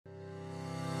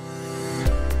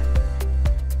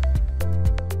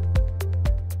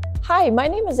Hi, my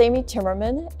name is Amy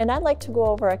Timmerman, and I'd like to go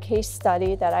over a case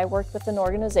study that I worked with an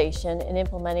organization in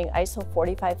implementing ISO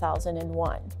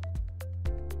 45001.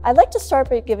 I'd like to start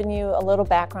by giving you a little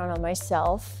background on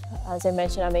myself. As I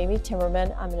mentioned, I'm Amy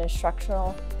Timmerman. I'm an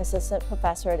instructional assistant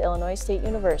professor at Illinois State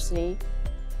University.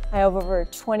 I have over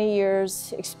 20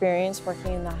 years experience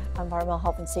working in the environmental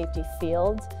health and safety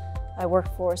field. I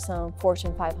work for some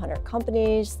Fortune 500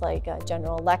 companies like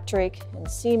General Electric and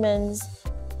Siemens.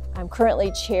 I'm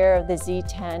currently chair of the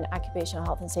Z10 Occupational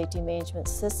Health and Safety Management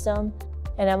System,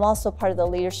 and I'm also part of the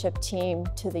leadership team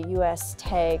to the US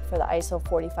tag for the ISO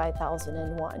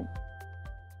 45001.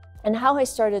 And how I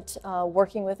started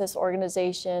working with this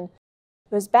organization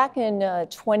was back in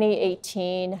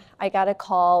 2018. I got a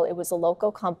call, it was a local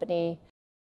company,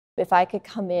 if I could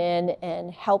come in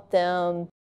and help them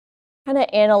kind of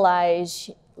analyze,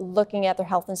 looking at their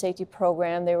health and safety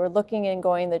program. They were looking and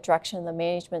going the direction of the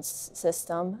management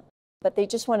system, but they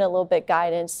just wanted a little bit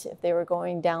guidance if they were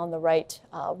going down the right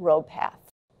road path.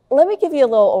 Let me give you a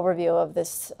little overview of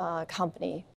this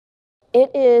company. It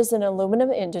is an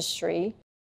aluminum industry,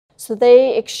 so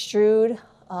they extrude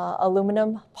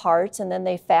aluminum parts and then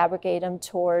they fabricate them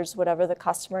towards whatever the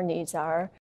customer needs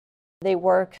are. They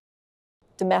work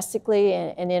domestically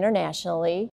and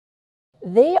internationally.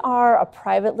 They are a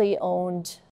privately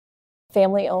owned,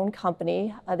 family-owned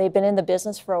company. They've been in the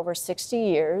business for over 60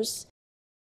 years.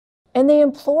 And they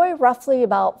employ roughly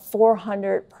about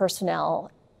 400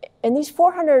 personnel. And these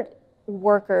 400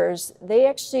 workers,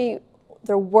 they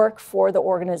work for the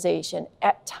organization.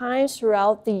 At times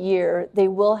throughout the year, they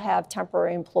will have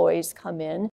temporary employees come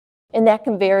in. And that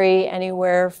can vary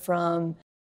anywhere from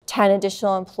 10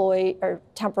 additional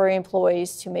temporary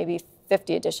employees to maybe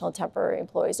 50 additional temporary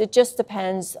employees. It just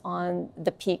depends on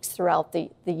the peaks throughout the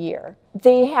year.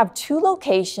 They have 2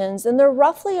 locations and they're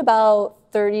roughly about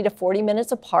 30 to 40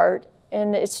 minutes apart,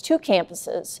 and it's 2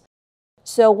 campuses.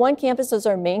 So one campus is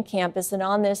our main campus, and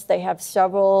on this they have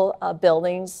several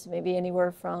buildings, maybe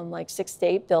anywhere from like 6 to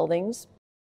 8 buildings.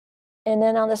 And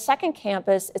then on the second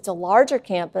campus, it's a larger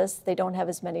campus. They don't have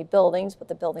as many buildings, but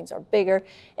the buildings are bigger.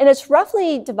 And it's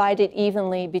roughly divided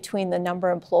evenly between the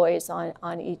number of employees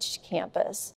on each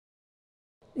campus.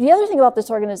 The other thing about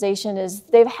this organization is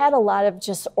they've had a lot of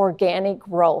just organic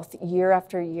growth year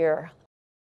after year.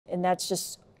 And that's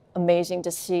just amazing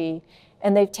to see.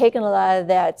 And they've taken a lot of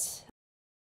that,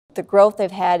 the growth they've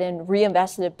had, and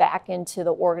reinvested it back into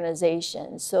the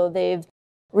organization. So they've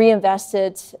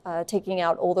reinvested, taking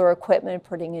out older equipment,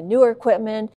 putting in newer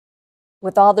equipment.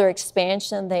 With all their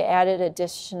expansion, they added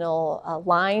additional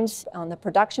lines on the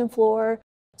production floor.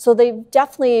 So they've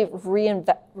definitely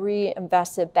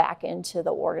reinvested back into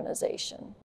the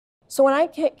organization. So when I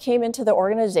came into the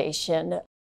organization,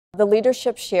 the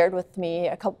leadership shared with me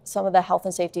some of the health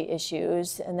and safety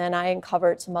issues, and then I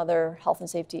uncovered some other health and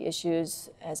safety issues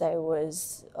as I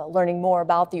was learning more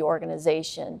about the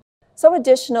organization. Some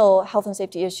additional health and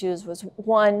safety issues was,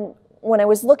 one, when I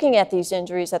was looking at these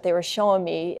injuries that they were showing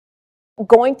me,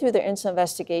 going through their incident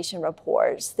investigation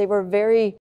reports, they were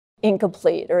very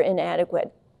incomplete or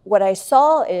inadequate. What I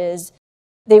saw is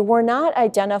they were not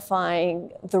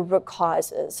identifying the root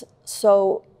causes.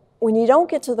 So when you don't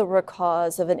get to the root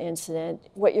cause of an incident,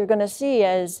 what you're going to see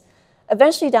is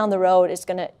eventually down the road it's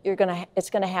going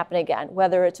to happen again.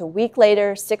 Whether it's a week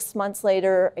later, 6 months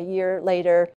later, a year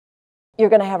later, you're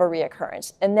going to have a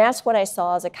reoccurrence. And that's what I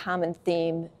saw as a common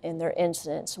theme in their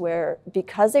incidents, where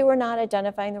because they were not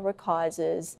identifying the root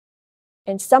causes,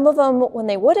 and some of them, when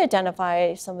they would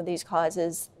identify some of these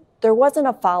causes, there wasn't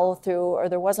a follow-through or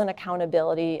there wasn't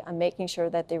accountability on making sure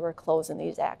that they were closing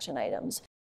these action items.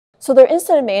 So their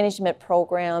incident management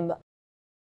program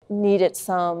needed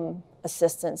some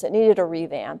assistance. It needed a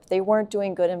revamp. They weren't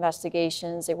doing good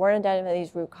investigations. They weren't identifying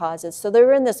these root causes. So they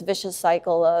were in this vicious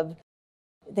cycle of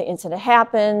the incident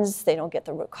happens, they don't get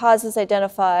the root causes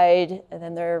identified, and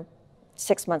then they're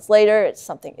 6 months later, it's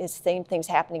the same thing's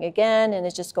happening again, and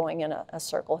it's just going in a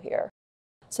circle here.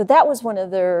 So that was one of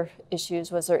their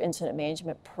issues, was their incident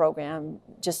management program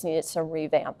just needed some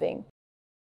revamping.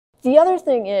 The other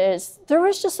thing is there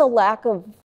was just a lack of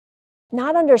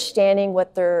not understanding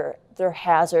what their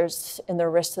hazards and the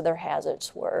risks of their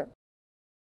hazards were.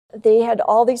 They had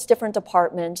all these different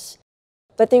departments,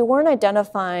 but they weren't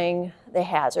identifying the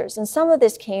hazards. And some of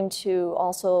this came to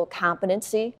also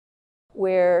competency,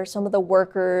 where some of the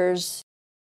workers,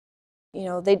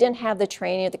 they didn't have the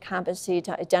training or the competency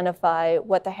to identify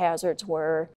what the hazards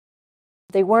were.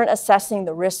 They weren't assessing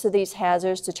the risks of these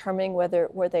hazards, determining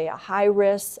were they a high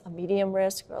risk, a medium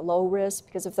risk, or a low risk.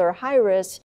 Because if they're a high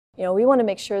risk, we want to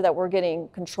make sure that we're getting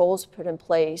controls put in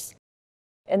place.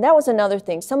 And that was another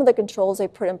thing. Some of the controls they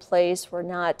put in place were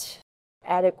not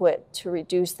adequate to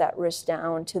reduce that risk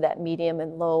down to that medium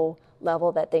and low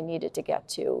level that they needed to get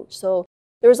to. So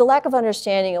there was a lack of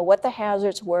understanding of what the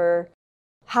hazards were,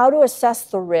 how to assess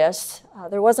the risk.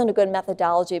 There wasn't a good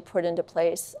methodology put into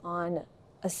place on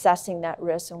assessing that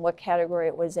risk and what category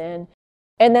it was in.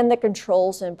 And then the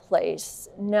controls in place,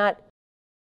 not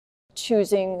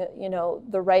choosing,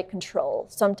 the right control.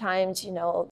 Sometimes,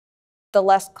 the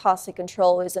less costly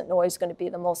control isn't always going to be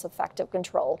the most effective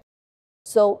control.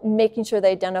 So making sure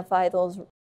they identify those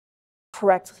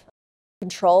correct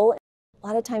control. A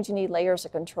lot of times you need layers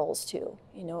of controls too.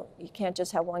 You can't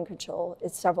just have one control,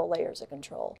 it's several layers of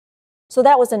control. So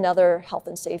that was another health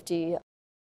and safety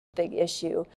big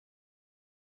issue.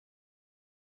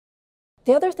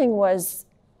 The other thing was,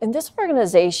 in this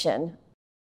organization,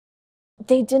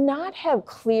 they did not have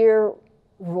clear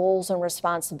roles and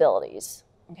responsibilities,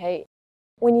 okay?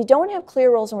 When you don't have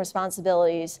clear roles and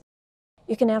responsibilities,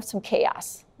 you can have some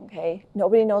chaos, okay?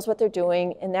 Nobody knows what they're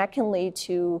doing, and that can lead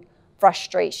to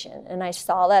frustration. And I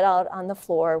saw that out on the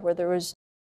floor where there was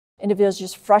individuals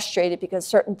just frustrated because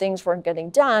certain things weren't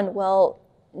getting done. Well,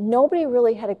 nobody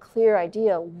really had a clear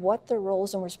idea what their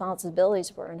roles and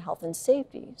responsibilities were in health and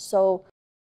safety. So,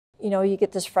 you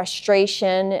get this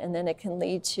frustration, and then it can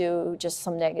lead to just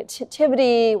some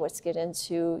negativity. Let's get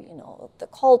into, the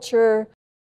culture.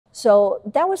 So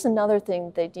that was another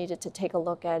thing they needed to take a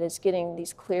look at, is getting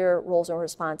these clear roles and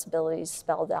responsibilities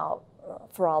spelled out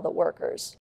for all the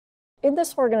workers. In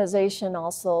this organization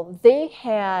also, they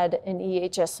had an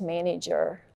EHS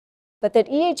manager, but that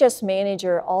EHS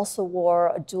manager also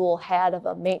wore a dual hat of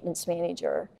a maintenance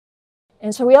manager.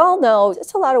 And so we all know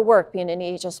it's a lot of work being an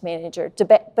EHS manager,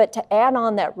 but to add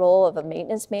on that role of a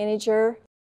maintenance manager,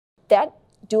 that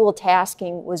dual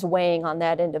tasking was weighing on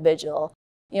that individual.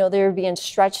 They were being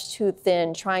stretched too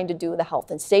thin trying to do the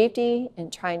health and safety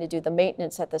and trying to do the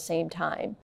maintenance at the same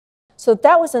time. So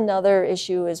that was another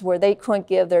issue, is where they couldn't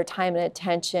give their time and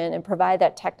attention and provide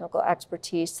that technical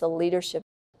expertise to the leadership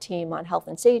team on health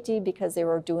and safety because they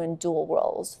were doing dual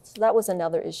roles. So that was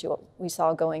another issue we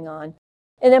saw going on.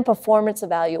 And then performance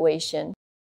evaluation.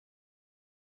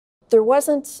 There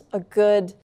wasn't a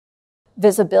good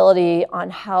visibility on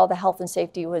how the health and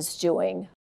safety was doing.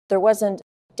 There wasn't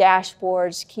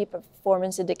dashboards, key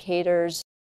performance indicators.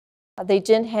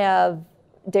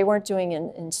 They weren't doing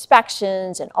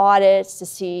inspections and audits to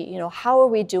see, how are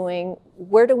we doing?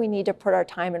 Where do we need to put our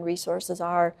time and resources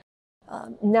are?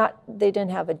 They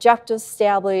didn't have objectives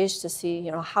established to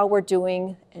see, how we're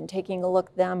doing and taking a look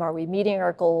at them. Are we meeting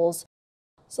our goals?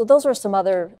 So those were some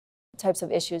other types of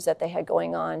issues that they had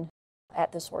going on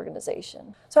at this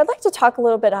organization. So I'd like to talk a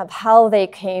little bit of how they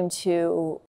came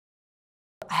to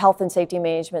a health and safety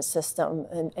management system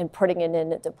and putting it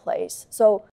into place.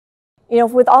 So,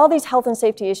 with all these health and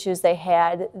safety issues they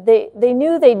had, they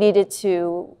knew they needed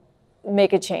to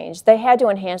make a change. They had to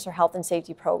enhance their health and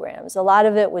safety programs. A lot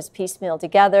of it was piecemeal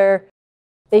together.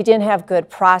 They didn't have good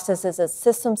processes and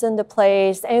systems into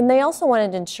place, and they also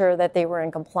wanted to ensure that they were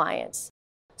in compliance.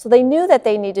 So they knew that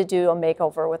they needed to do a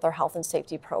makeover with their health and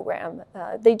safety program.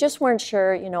 They just weren't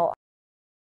sure,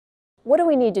 what do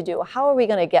we need to do? How are we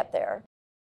going to get there?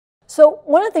 So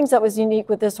one of the things that was unique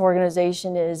with this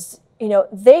organization is,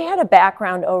 they had a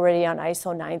background already on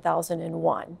ISO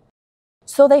 9001.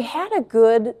 So they had a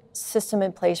good system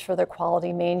in place for their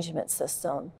quality management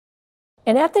system.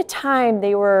 And at the time,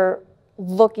 they were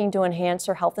looking to enhance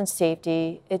their health and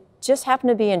safety. It just happened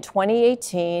to be in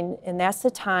 2018, and that's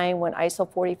the time when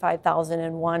ISO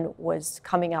 45001 was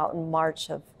coming out in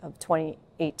March of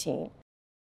 2018.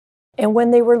 And when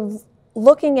they were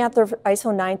looking at their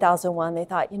ISO 9001, they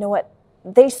thought,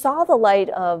 they saw the light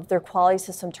of their quality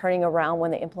system turning around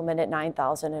when they implemented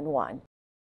 9001.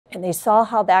 And they saw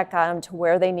how that got them to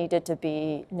where they needed to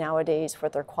be nowadays for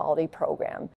their quality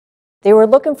program. They were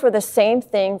looking for the same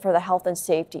thing for the health and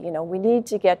safety. We need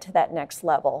to get to that next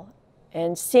level.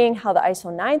 And seeing how the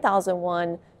ISO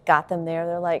 9001 got them there,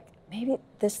 they're like, maybe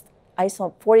this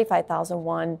ISO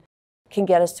 45001 can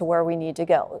get us to where we need to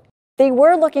go. They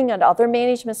were looking at other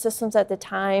management systems at the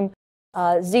time.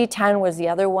 Z10 was the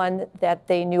other one that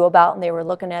they knew about, and they were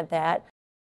looking at that.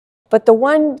 But the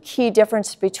one key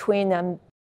difference between them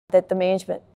that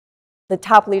the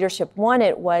top leadership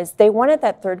wanted was they wanted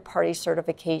that third-party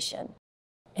certification.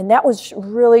 And that was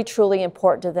really, truly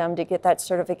important to them to get that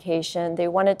certification. They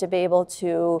wanted to be able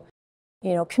to,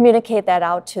 communicate that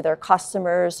out to their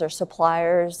customers, their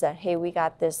suppliers, that, hey, we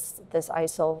got this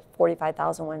ISO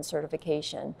 45001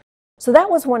 certification. So that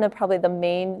was one of probably the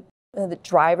main the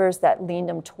drivers that leaned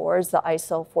them towards the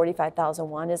ISO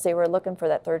 45001, is they were looking for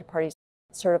that third-party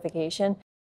certification.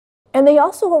 And they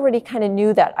also already kind of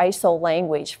knew that ISO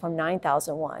language from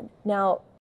 9001. Now,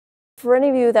 for any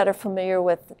of you that are familiar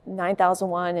with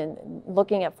 9001 and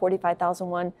looking at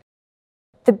 45001,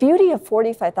 the beauty of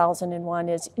 45001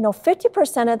 is,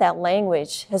 50% of that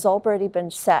language has already been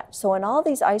set. So in all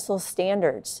these ISO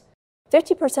standards,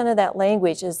 50% of that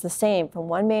language is the same from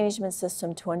one management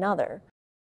system to another.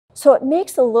 So it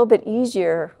makes it a little bit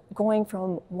easier going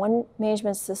from one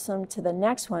management system to the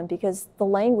next one because the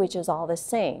language is all the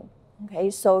same.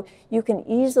 Okay, so you can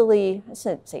easily, I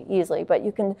shouldn't say easily, but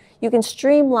you can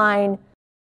streamline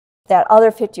that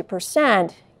other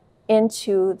 50%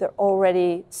 into the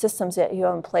already systems that you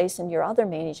have in place in your other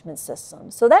management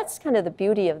systems. So that's kind of the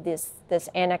beauty of this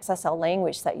Annex SL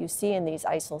language that you see in these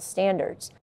ISO standards.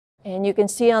 And you can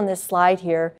see on this slide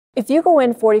here, if you go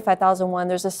in 45001,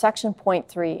 there's a section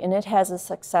 0.3 and it has the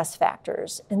success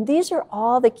factors. And these are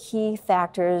all the key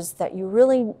factors that you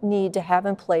really need to have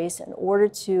in place in order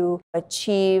to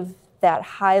achieve that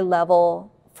high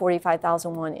level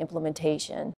 45001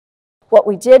 implementation. What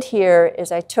we did here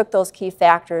is I took those key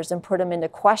factors and put them into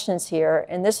questions here,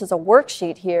 and this is a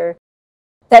worksheet here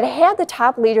that had the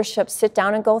top leadership sit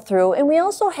down and go through, and we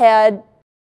also had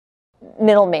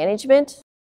middle management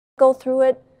go through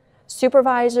it,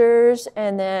 supervisors,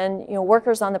 and then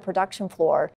workers on the production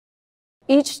floor.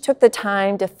 Each took the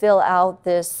time to fill out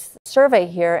this survey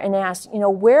here and ask,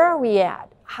 where are we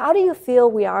at? How do you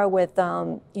feel we are with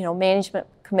management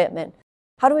commitment?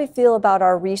 How do we feel about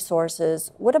our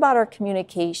resources? What about our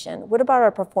communication? What about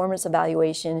our performance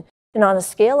evaluation? And on a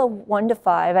scale of 1 to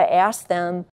 5, I asked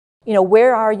them,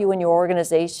 where are you in your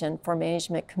organization for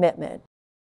management commitment?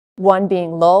 1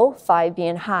 being low, 5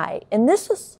 being high. And this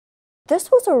was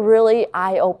a really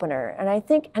eye-opener. And I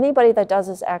think anybody that does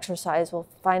this exercise will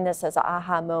find this as an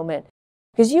aha moment.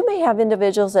 Because you may have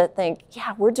individuals that think,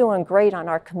 yeah, we're doing great on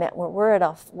our commitment. We're at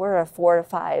a 4 to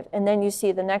 5. And then you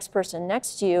see the next person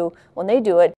next to you, when they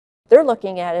do it, they're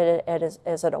looking at it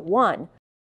as at a 1.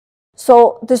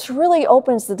 So this really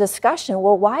opens the discussion.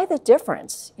 Well, why the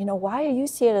difference? Why you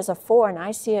see it as a 4 and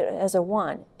I see it as a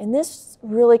 1? And this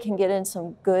really can get in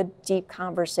some good, deep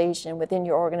conversation within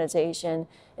your organization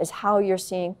as how you're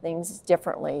seeing things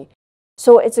differently.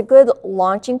 So it's a good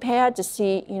launching pad to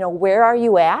see, where are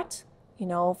you at?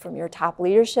 From your top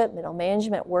leadership, middle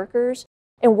management, workers,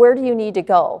 and where do you need to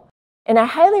go? And I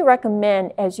highly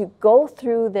recommend as you go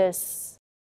through this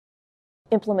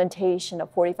implementation of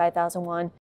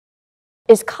 45001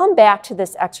 is come back to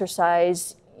this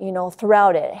exercise,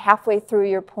 throughout it, halfway through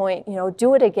your point,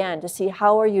 do it again to see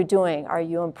how are you doing? Are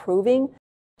you improving?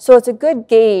 So it's a good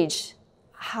gauge.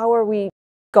 How are we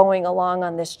going along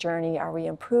on this journey? Are we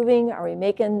improving? Are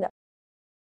we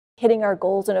hitting our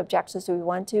goals and objectives we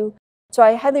want to? So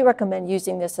I highly recommend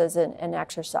using this as an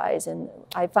exercise, and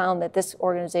I found that this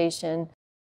organization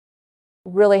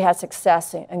really had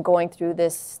success in going through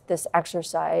this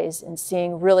exercise and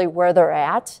seeing really where they're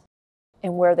at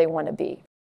and where they want to be.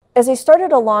 As I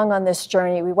started along on this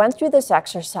journey, we went through this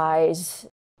exercise.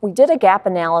 We did a gap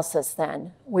analysis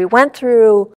then. We went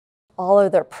through all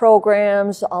of their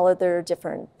programs, all of their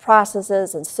different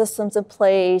processes and systems in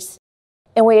place,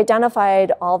 and we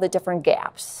identified all the different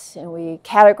gaps, and we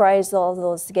categorized all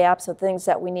those gaps of things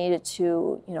that we needed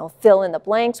to, fill in the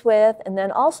blanks with, and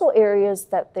then also areas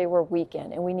that they were weak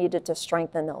in, and we needed to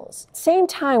strengthen those. Same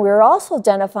time, we were also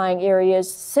identifying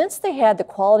areas, since they had the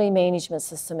quality management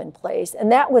system in place, and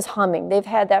that was humming. They've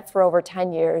had that for over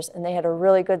 10 years, and they had a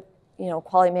really good,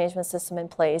 quality management system in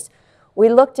place. We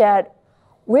looked at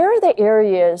where are the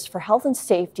areas for health and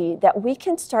safety that we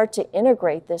can start to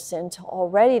integrate this into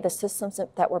already the systems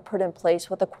that were put in place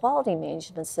with the quality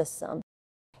management system.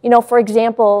 For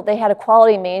example, they had a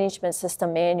quality management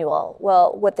system manual.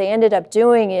 Well, what they ended up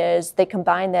doing is they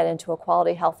combined that into a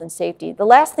quality health and safety. The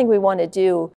last thing we want to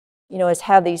do, is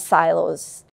have these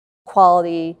silos,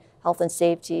 quality, health and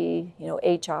safety,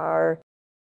 HR,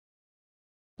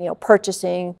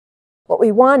 purchasing. What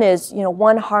we want is,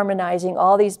 one, harmonizing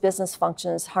all these business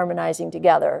functions, harmonizing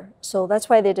together. So that's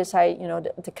why they decided,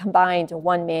 to combine to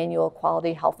one manual,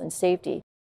 quality, health, and safety.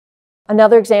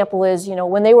 Another example is,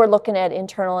 when they were looking at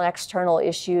internal and external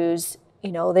issues,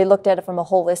 they looked at it from a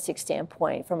holistic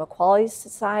standpoint, from a quality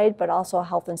side, but also a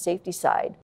health and safety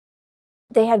side.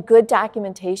 They had good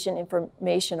documentation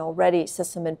information already,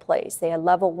 system in place. They had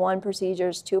level 1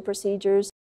 procedures, 2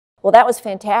 procedures. Well, that was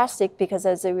fantastic because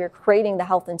as they were creating the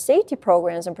health and safety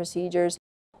programs and procedures,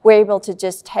 we're able to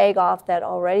just tag off that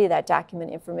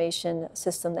document information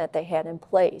system that they had in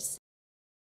place.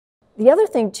 The other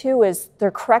thing too is their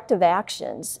corrective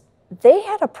actions. They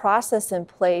had a process in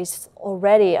place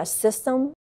already, a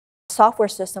software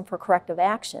system for corrective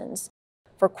actions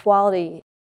for quality.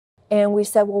 And we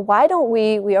said, well, why don't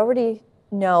we already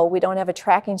know we don't have a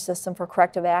tracking system for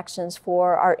corrective actions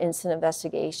for our incident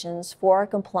investigations, for our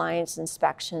compliance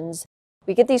inspections.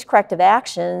 We get these corrective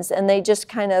actions and they just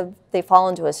they fall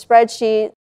into a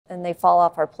spreadsheet and they fall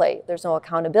off our plate. There's no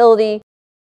accountability.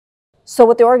 So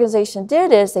what the organization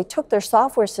did is they took their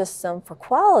software system for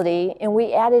quality and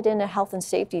we added in a health and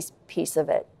safety piece of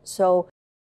it. So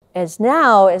as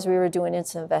we were doing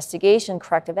incident investigation,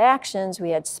 corrective actions, we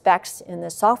had specs in the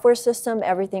software system,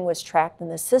 everything was tracked in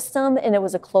the system, and it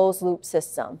was a closed loop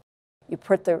system. You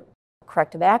put the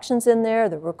corrective actions in there,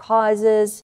 the root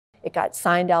causes, it got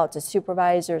signed out to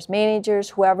supervisors, managers,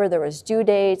 whoever, there was due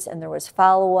dates, and there was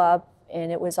follow-up, and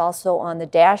it was also on the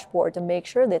dashboard to make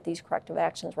sure that these corrective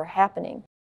actions were happening.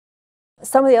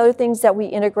 Some of the other things that we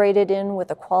integrated in with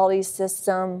the quality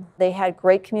system, they had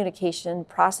great communication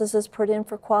processes put in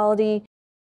for quality.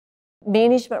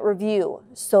 Management review,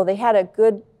 so they had a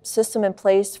good system in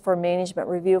place for management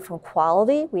review from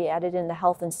quality. We added in the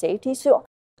health and safety. So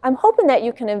I'm hoping that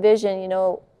you can envision,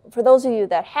 for those of you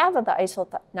that have the ISO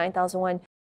 9001,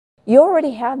 you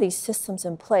already have these systems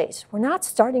in place. We're not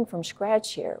starting from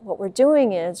scratch here. What we're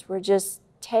doing is we're just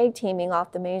tag teaming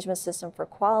off the management system for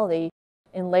quality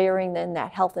and layering in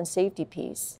that health and safety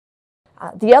piece.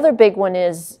 The other big one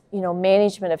is,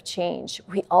 management of change.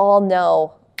 We all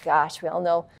know,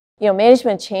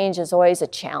 management change is always a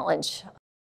challenge,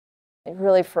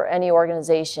 really for any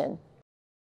organization.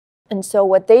 And so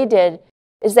what they did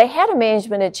is they had a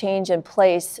management of change in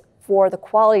place for the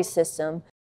quality system.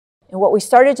 And what we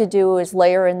started to do is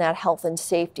layer in that health and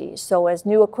safety. So as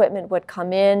new equipment would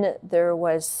come in, there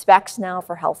was specs now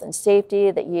for health and safety.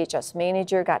 The EHS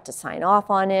manager got to sign off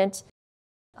on it.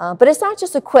 But it's not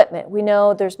just equipment. We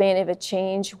know there's management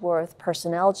change with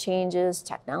personnel changes,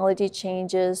 technology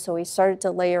changes. So we started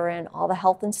to layer in all the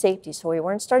health and safety. So we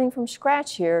weren't starting from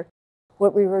scratch here.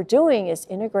 What we were doing is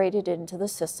integrated into the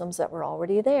systems that were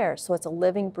already there. So it's a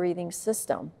living, breathing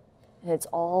system. And it's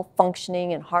all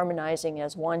functioning and harmonizing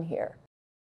as one here.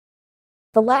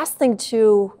 The last thing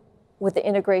too with the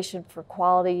integration for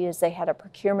quality is they had a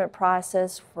procurement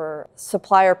process for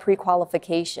supplier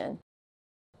pre-qualification.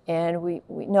 And we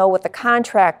know with the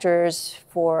contractors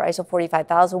for ISO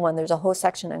 45001, there's a whole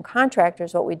section on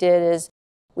contractors. What we did is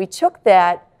we took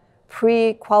that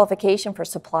pre-qualification for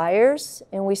suppliers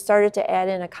and we started to add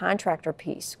in a contractor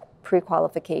piece,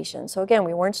 pre-qualification. So again,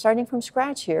 we weren't starting from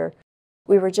scratch here.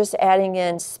 We were just adding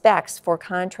in specs for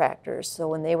contractors. So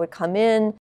when they would come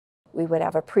in, we would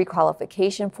have a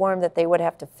pre-qualification form that they would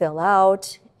have to fill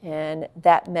out, and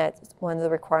that met one of the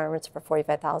requirements for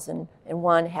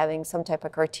 45001, having some type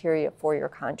of criteria for your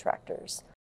contractors.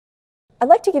 I'd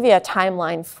like to give you a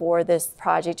timeline for this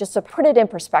project, just to put it in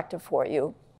perspective for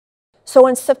you. So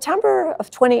in September of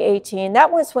 2018,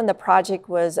 that was when the project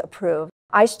was approved.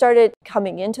 I started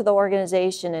coming into the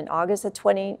organization in August of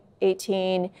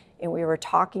 2018, and we were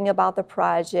talking about the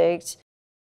project.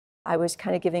 I was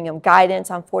kind of giving them guidance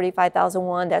on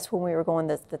 45001. That's when we were going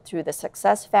through the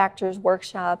success factors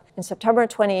workshop. In September of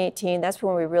 2018, that's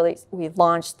when we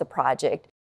launched the project.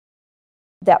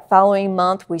 That following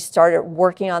month, we started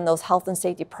working on those health and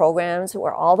safety programs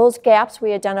where all those gaps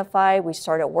we identified, we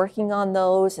started working on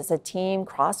those as a team,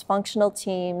 cross-functional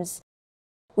teams.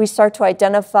 We start to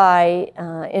identify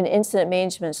an incident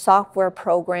management software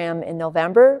program in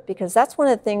November, because that's one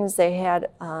of the things they had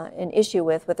an issue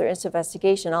with their incident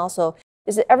investigation also,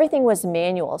 is that everything was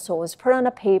manual. So it was put on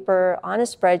a paper, on a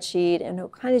spreadsheet, and it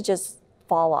would kind of just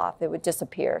fall off. It would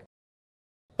disappear.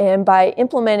 And by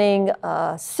implementing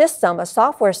a system, a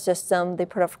software system, they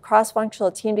put a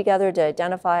cross-functional team together to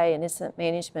identify an incident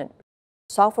management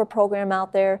software program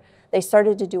out there. They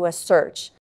started to do a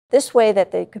search. This way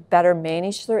that they could better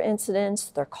manage their incidents,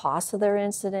 their costs of their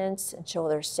incidents, and show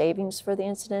their savings for the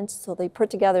incidents. So they put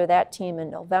together that team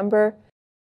in November.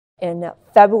 In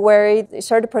February, they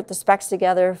started to put the specs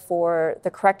together for the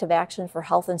corrective action for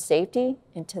health and safety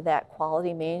into that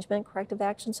quality management corrective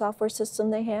action software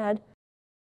system they had.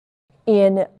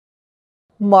 In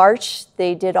March,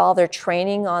 they did all their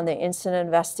training on the incident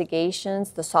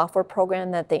investigations, the software program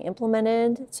that they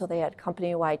implemented. So they had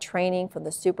company-wide training from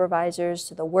the supervisors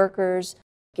to the workers,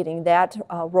 getting that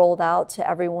rolled out to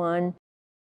everyone.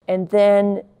 And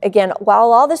then, again,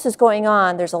 while all this is going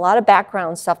on, there's a lot of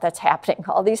background stuff that's happening.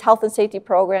 All these health and safety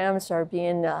programs are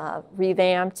being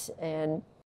revamped and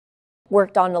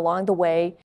worked on along the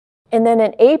way. And then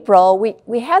in April,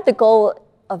 we had the goal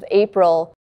of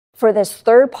April for this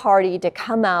third party to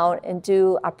come out and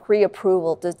do a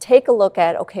pre-approval, to take a look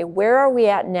at, okay, where are we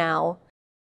at now?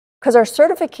 Because our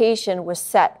certification was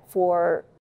set for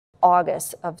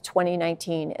August of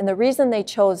 2019. And the reason they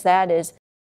chose that is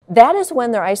That is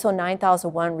when their ISO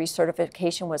 9001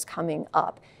 recertification was coming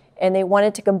up, and they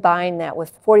wanted to combine that with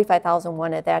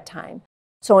 45001 at that time.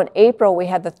 So in April, we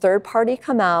had the third party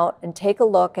come out and take a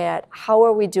look at how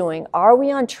are we doing? Are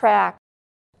we on track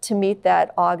to meet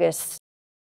that August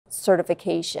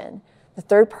certification? The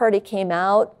third party came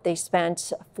out, they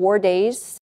spent 4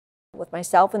 days with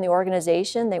myself and the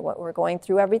organization. They were going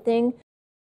through everything.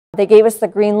 They gave us the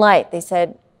green light. They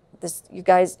said, you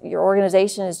guys, your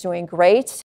organization is doing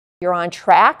great. You're on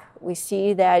track. We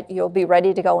see that you'll be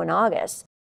ready to go in August.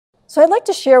 So I'd like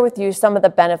to share with you some of the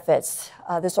benefits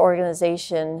this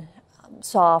organization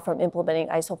saw from implementing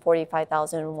ISO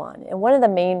 45001. And one of the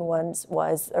main ones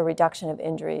was a reduction of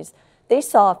injuries. They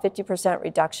saw a 50%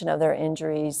 reduction of their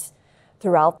injuries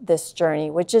throughout this journey,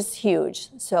 which is huge.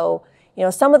 So,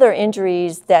 some of their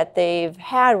injuries that they've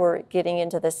had were getting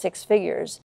into the 6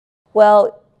 figures.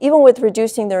 Well, even with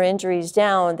reducing their injuries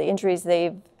down, the injuries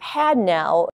they've had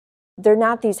now, they're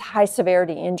not these high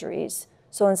severity injuries.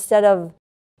 So instead of,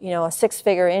 a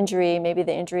 6-figure injury, maybe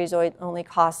the injury is only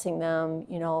costing them,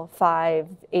 $5,000,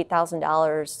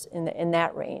 $8,000 in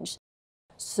that range.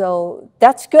 So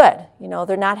that's good.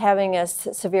 They're not having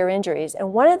severe injuries.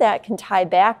 And one of that can tie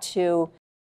back to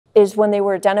is when they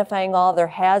were identifying all their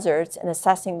hazards and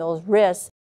assessing those risks,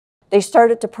 they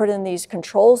started to put in these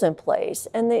controls in place.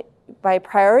 And by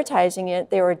prioritizing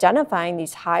it, they were identifying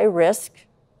these high-risk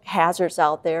hazards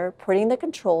out there, putting the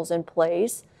controls in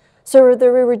place. So they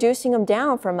were reducing them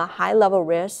down from a high-level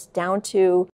risk down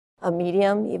to a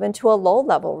medium, even to a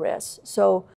low-level risk.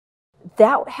 So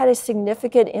that had a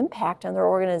significant impact on their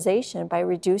organization by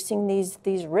reducing these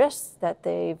risks that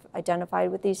they've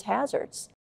identified with these hazards.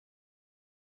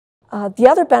 The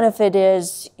other benefit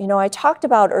is, I talked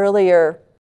about earlier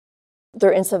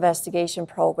their incident investigation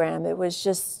program. It was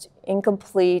just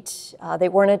incomplete. They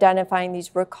weren't identifying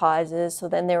these root causes, so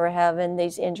then they were having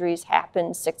these injuries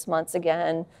happen 6 months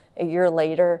again, a year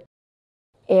later.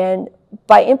 And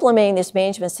by implementing this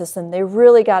management system, they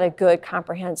really got a good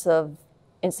comprehensive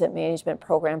incident management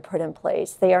program put in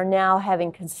place. They are now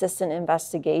having consistent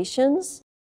investigations.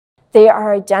 They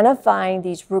are identifying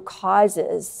these root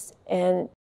causes, and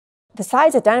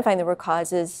besides identifying the root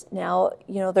causes, now,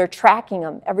 they're tracking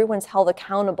them. Everyone's held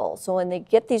accountable. So when they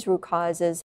get these root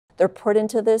causes, they're put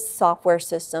into this software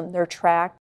system, they're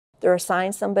tracked, they're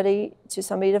assigned somebody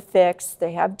to fix,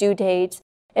 they have due dates,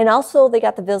 and also they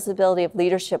got the visibility of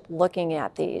leadership looking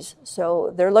at these.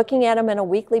 So they're looking at them on a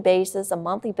weekly basis, a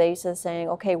monthly basis, saying,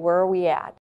 okay, where are we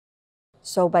at?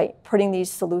 So by putting these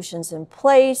solutions in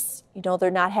place, they're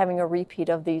not having a repeat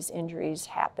of these injuries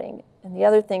happening. And the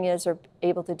other thing is they're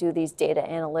able to do these data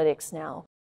analytics now.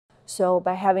 So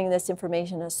by having this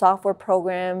information in a software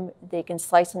program, they can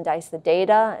slice and dice the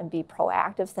data and be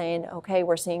proactive, saying, okay,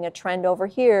 we're seeing a trend over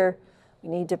here. We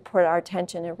need to put our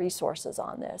attention and resources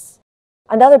on this.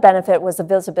 Another benefit was the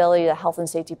visibility of health and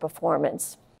safety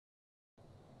performance.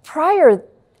 Prior,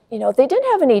 they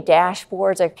didn't have any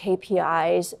dashboards or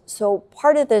KPIs. So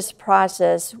part of this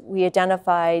process, we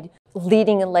identified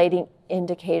leading and lagging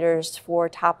indicators for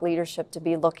top leadership to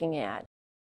be looking at.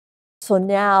 So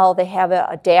now they have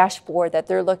a dashboard that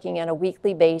they're looking at a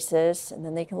weekly basis, and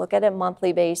then they can look at it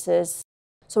monthly basis.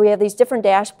 So we have these different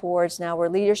dashboards now where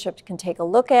leadership can take a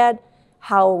look at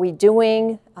how are we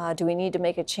doing? Do we need to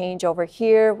make a change over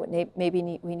here?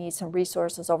 Maybe we need some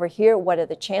resources over here. What are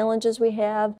the challenges we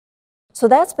have? So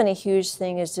that's been a huge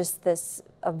thing, is just this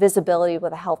visibility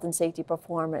with the health and safety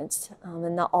performance.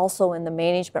 And also in the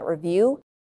management review,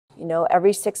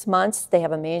 every 6 months they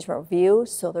have a management review.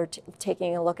 So they're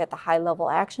taking a look at the high-level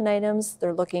action items.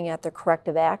 They're looking at the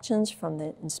corrective actions from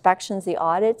the inspections, the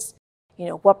audits.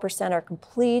 What % are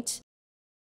complete?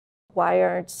 Why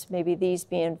aren't maybe these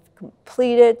being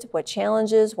completed? What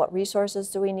challenges, what resources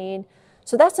do we need?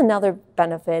 So that's another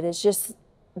benefit, is just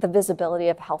the visibility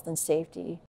of health and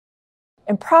safety.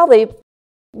 And probably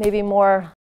maybe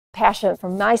more passionate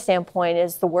from my standpoint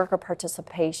is the worker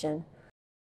participation.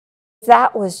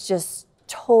 That was just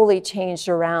totally changed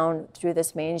around through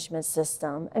this management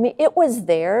system. I mean, it was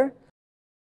there,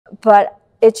 but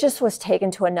it just was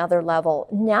taken to another level.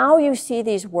 Now you see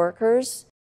these workers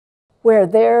where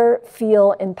they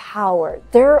feel empowered.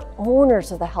 They're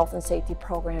owners of the health and safety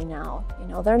program now.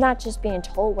 They're not just being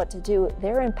told what to do.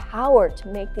 They're empowered to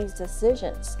make these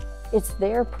decisions. It's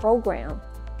their program.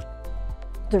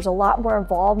 There's a lot more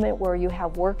involvement where you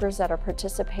have workers that are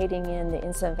participating in the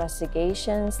incident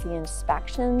investigations, the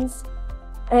inspections.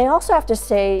 And I also have to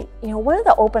say, one of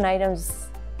the open items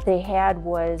they had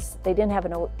was they didn't have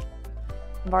an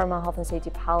environmental health and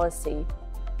safety policy.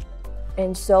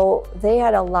 And so they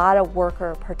had a lot of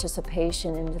worker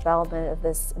participation in the development of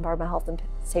this environmental health and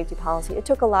safety policy. It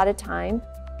took a lot of time,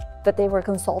 but they were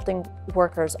consulting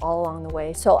workers all along the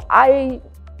way. So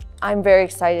I'm very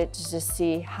excited to just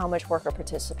see how much worker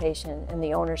participation and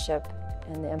the ownership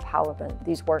and the empowerment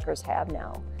these workers have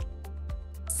now.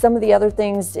 Some of the other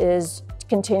things is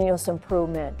continuous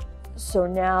improvement. So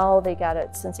now they got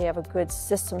it, since they have a good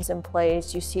systems in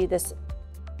place, you see this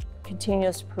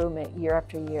continuous improvement year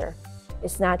after year.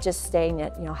 It's not just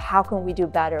stagnant, how can we do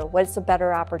better? What's a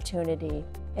better opportunity?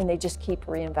 And they just keep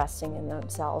reinvesting in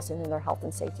themselves and in their health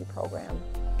and safety program.